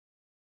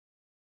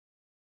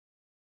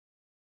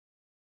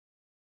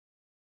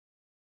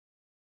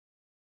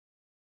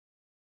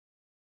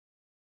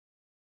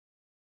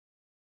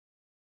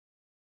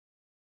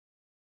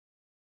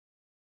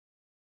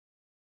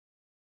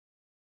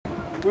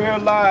We're here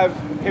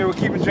live here with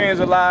Keeping Dreams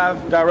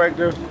Alive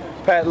Director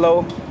Pat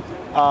Lowe.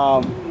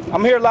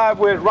 I'm here live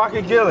with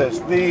Rocky Gillis,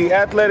 the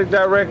Athletic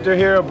Director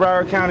here at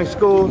Broward County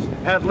Schools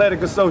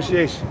Athletic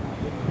Association.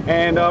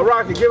 And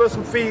Rocky, give us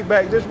some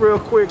feedback just real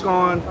quick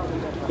on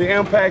the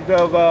impact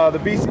of the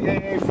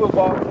Bcaa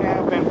football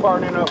camp and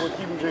partnering up with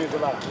Keeping Dreams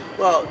Alive.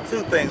 Well,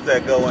 two things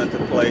that go into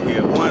play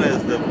here. One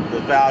is the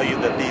value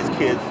that these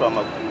kids from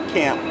a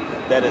camp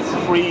that is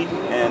free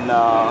and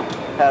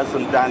has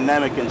some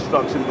dynamic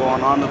instruction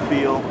going on the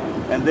field.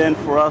 And then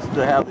for us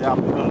to have the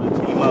opportunity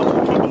to team up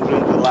with Keeping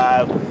Dreams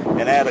Alive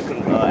and add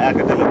an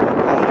academic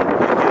component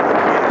that gives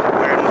kids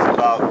awareness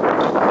about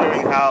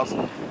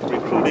clearinghouse,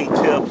 recruiting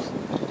tips,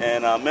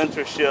 and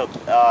mentorship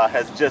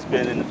has just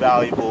been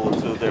invaluable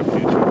to their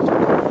future.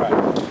 Right.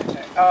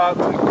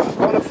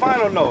 On a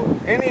final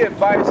note, any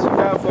advice you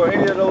got for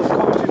any of those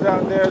coaches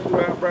out there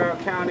throughout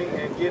Broward County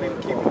and Keeping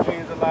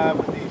Dreams Alive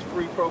with these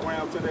free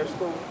programs to their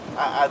school?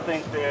 I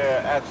think they're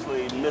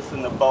actually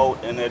missing the boat,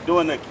 and they're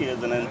doing their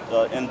kids an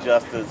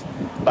injustice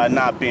by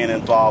not being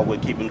involved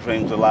with Keeping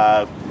Dreams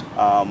Alive.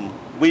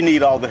 We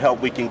need all the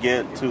help we can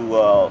get to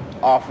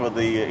offer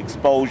the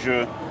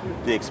exposure,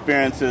 the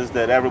experiences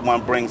that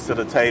everyone brings to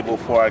the table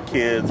for our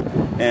kids,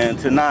 and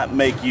to not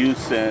make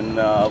use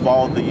of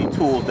all the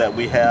tools that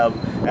we have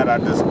at our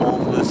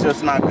disposal. It's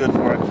just not good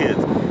for our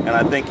kids, and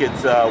I think it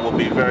will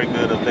be very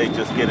good if they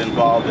just get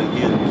involved and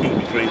get Keeping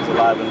Dreams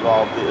Alive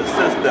involved to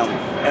assist them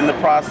in the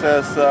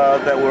process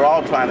that we're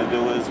all trying to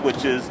do,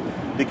 which is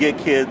to get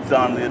kids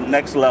on the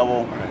next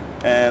level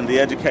and the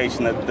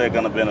education that they're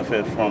going to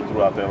benefit from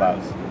throughout their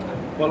lives.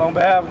 Well, on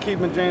behalf of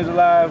Keeping Dreams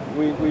Alive,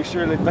 we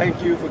surely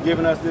thank you for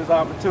giving us this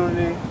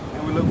opportunity,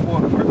 and we look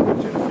forward to working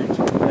with you in the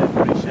future.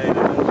 I appreciate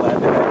it.